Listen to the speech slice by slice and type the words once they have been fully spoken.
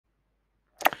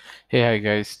Hey, hi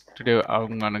guys. Today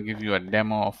I'm going to give you a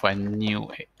demo of a new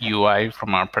UI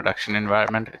from our production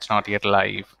environment. It's not yet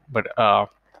live, but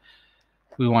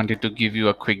we wanted to give you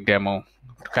a quick demo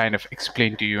to kind of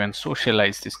explain to you and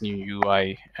socialize this new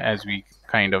UI as we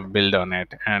kind of build on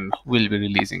it, and we'll be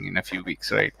releasing in a few weeks,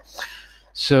 right?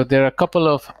 So there are a couple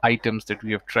of items that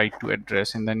we have tried to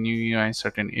address in the new UI,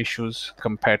 certain issues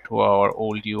compared to our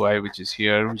old UI, which is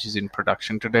here, which is in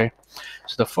production today.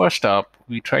 So the first up,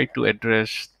 we tried to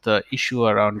address the issue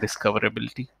around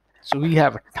discoverability. So we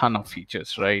have a ton of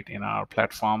features, right, in our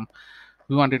platform.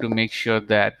 We wanted to make sure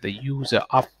that the user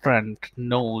upfront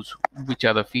knows which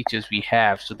are the features we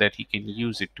have so that he can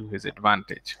use it to his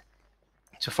advantage.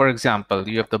 So for example,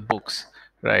 you have the books,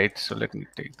 right? So let me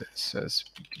take this as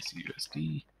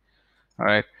BTC All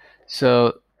right.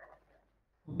 So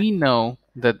we know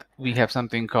that we have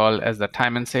something called as the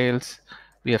time and sales.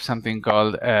 We have something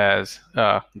called as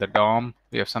the DOM.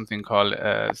 We have something called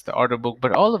as the order book.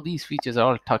 But all of these features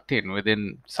are all tucked in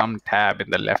within some tab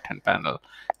in the left-hand panel.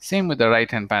 Same with the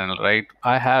right-hand panel, right?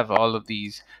 I have all of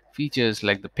these features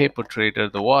like the paper trader,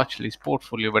 the watch list,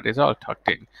 portfolio, but it's all tucked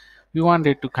in. We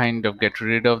wanted to kind of get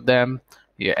rid of them,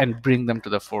 yeah, and bring them to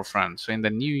the forefront. So in the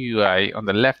new UI on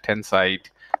the left-hand side,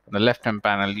 on the left-hand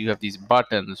panel, you have these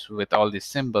buttons with all these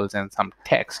symbols and some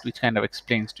text, which kind of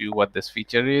explains to you what this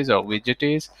feature is or widget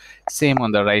is. Same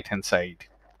on the right-hand side.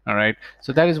 All right.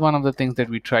 So that is one of the things that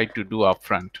we tried to do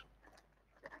upfront,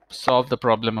 solve the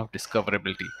problem of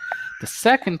discoverability. The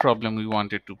second problem we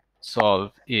wanted to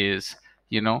solve is,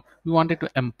 we wanted to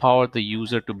empower the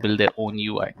user to build their own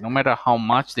UI. No matter how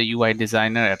much the UI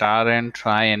designer at our end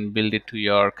try and build it to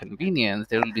your convenience,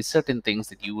 there will be certain things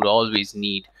that you would always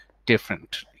need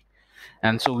different.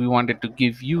 And so we wanted to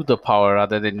give you the power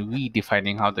rather than we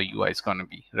defining how the UI is going to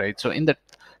be, right? So in the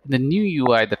new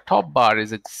UI, the top bar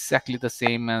is exactly the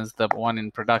same as the one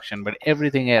in production, but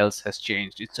everything else has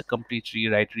changed. It's a complete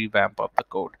rewrite, revamp of the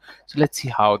code. So let's see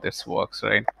how this works,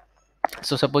 right?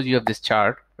 So suppose you have this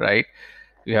chart, right?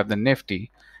 You have the Nifty,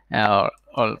 or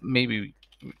maybe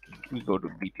we go to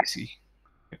BTC.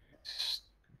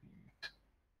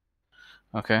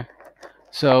 Okay,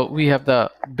 so we have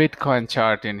the Bitcoin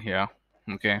chart in here.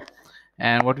 Okay,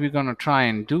 and what we're going to try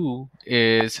and do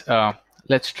is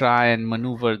let's try and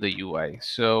maneuver the UI.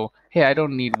 So hey, I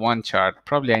don't need one chart,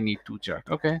 probably I need two chart.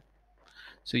 Okay,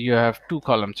 so you have two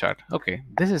column chart. Okay,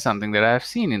 this is something that I've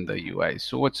seen in the UI,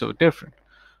 so what's so different?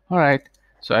 All right,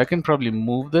 so I can probably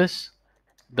move this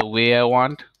the way I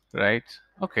want, right?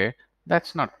 Okay,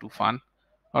 that's not too fun.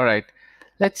 All right,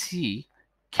 let's see,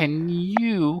 can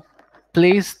you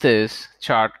place this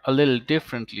chart a little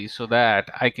differently so that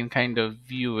I can kind of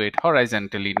view it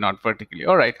horizontally, not vertically?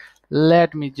 All right,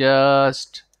 let me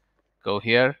just go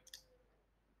here.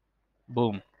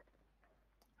 Boom.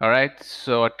 All right,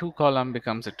 so a two column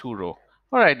becomes a two row.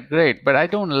 All right, great, but I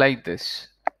don't like this.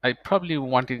 I probably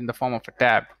want it in the form of a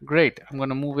tab. Great, I'm going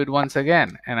to move it once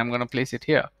again and I'm going to place it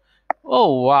here.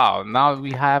 Oh, wow, now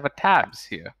we have a tabs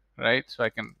here, right? So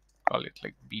I can call it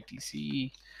like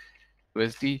BTC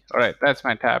USD. All right, that's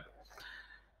my tab.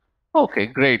 Okay,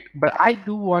 great. But I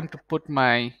do want to put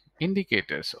my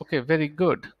indicators. Okay, very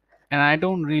good. And I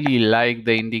don't really like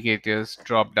the indicators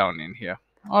drop down in here.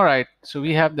 All right, so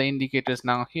we have the indicators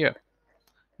now here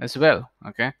as well.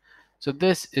 Okay, so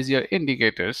this is your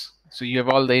indicators. So you have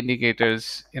all the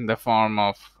indicators in the form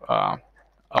of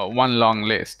one long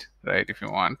list, right? If you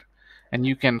want, and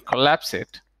you can collapse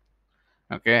it.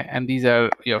 Okay, and these are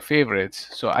your favorites.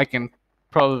 So I can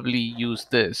probably use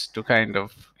this to kind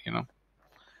of,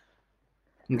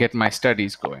 get my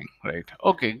studies going, right?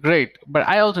 Okay, great. But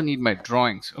I also need my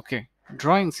drawings. Okay,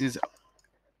 drawings is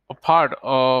a part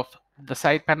of the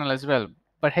side panel as well.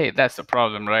 But hey, that's the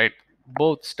problem, right?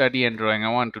 Both study and drawing, I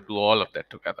want to do all of that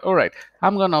together. All right,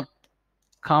 I'm gonna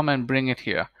come and bring it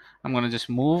here. I'm gonna just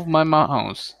move my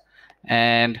mouse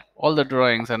and all the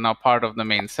drawings are now part of the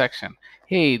main section.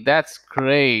 Hey, that's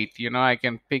great. I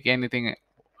can pick anything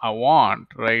I want,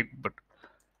 right? But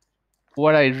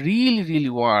what I really,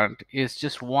 really want is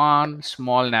just one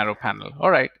small narrow panel. All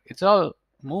right, it's all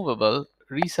movable,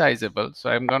 resizable.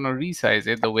 So I'm gonna resize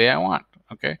it the way I want.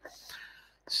 Okay,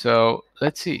 so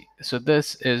let's see. So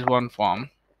this is one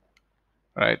form,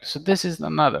 right? So this is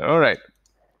another. All right,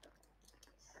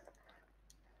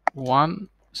 one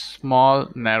small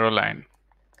narrow line.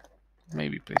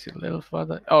 Maybe place it a little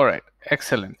further. All right,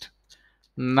 excellent.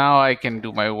 Now I can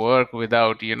do my work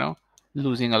without,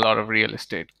 losing a lot of real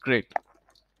estate. Great.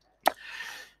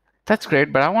 That's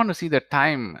great, but I want to see the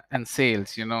time and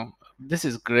sales. This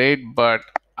is great, but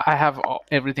I have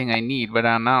everything I need, but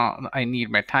now I need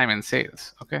my time and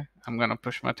sales. Okay, I'm gonna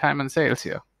push my time and sales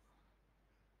here.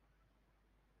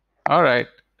 All right,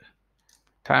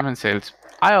 time and sales.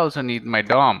 I also need my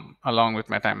DOM along with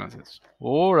my time and sales.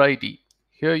 Alrighty,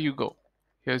 here you go.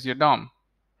 Here's your DOM,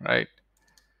 right?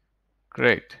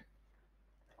 Great,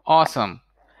 awesome.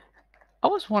 I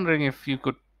was wondering if you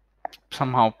could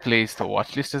somehow place the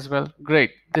watch list as well.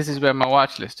 Great, this is where my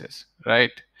watch list is,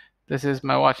 right? This is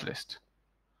my watch list.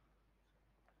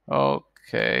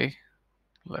 Okay,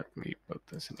 let me put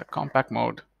this in the compact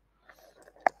mode.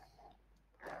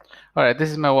 All right,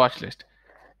 this is my watch list.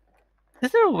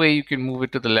 Is there a way you can move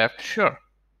it to the left? Sure.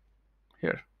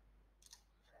 Here.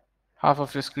 Half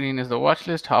of your screen is the watch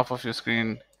list, half of your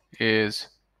screen is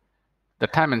the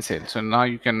time and sale. So now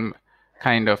you can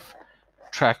kind of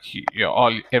track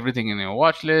everything in your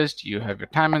watch list. You have your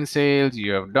time and sales,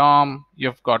 you have DOM,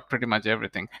 you've got pretty much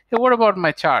everything. Hey, what about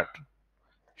my chart?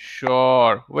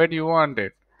 Sure. Where do you want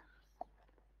it?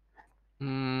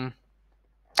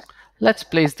 Let's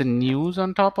place the news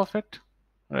on top of it,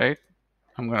 right?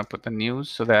 I'm going to put the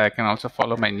news so that I can also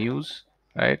follow my news,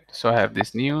 right? So I have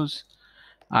this news,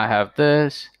 I have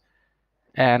this,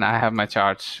 and I have my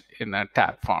charts in a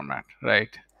tab format, right?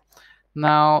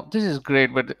 Now, this is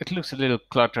great, but it looks a little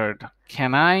cluttered.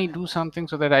 Can I do something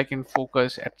so that I can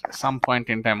focus at some point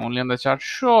in time only on the chart?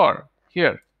 Sure.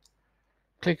 Here,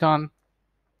 click on,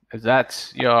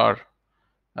 that's your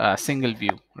single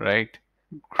view, right?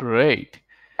 Great.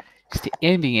 Is there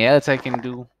anything else I can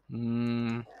do?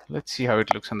 Let's see how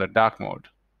it looks on the dark mode.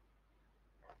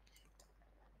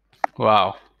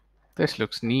 Wow, this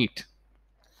looks neat.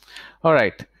 All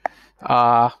right.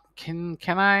 Can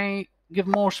I give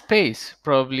more space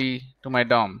probably to my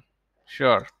DOM?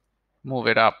 Sure. Move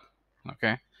it up.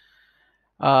 Okay.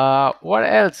 What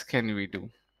else can we do?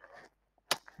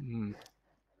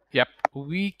 Yep,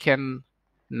 we can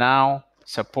now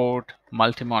support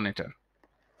multi-monitor.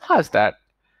 How's that?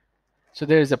 So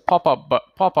there is a pop-out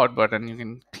button. You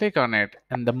can click on it,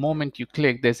 and the moment you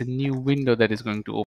click, there's a new window that is going to open.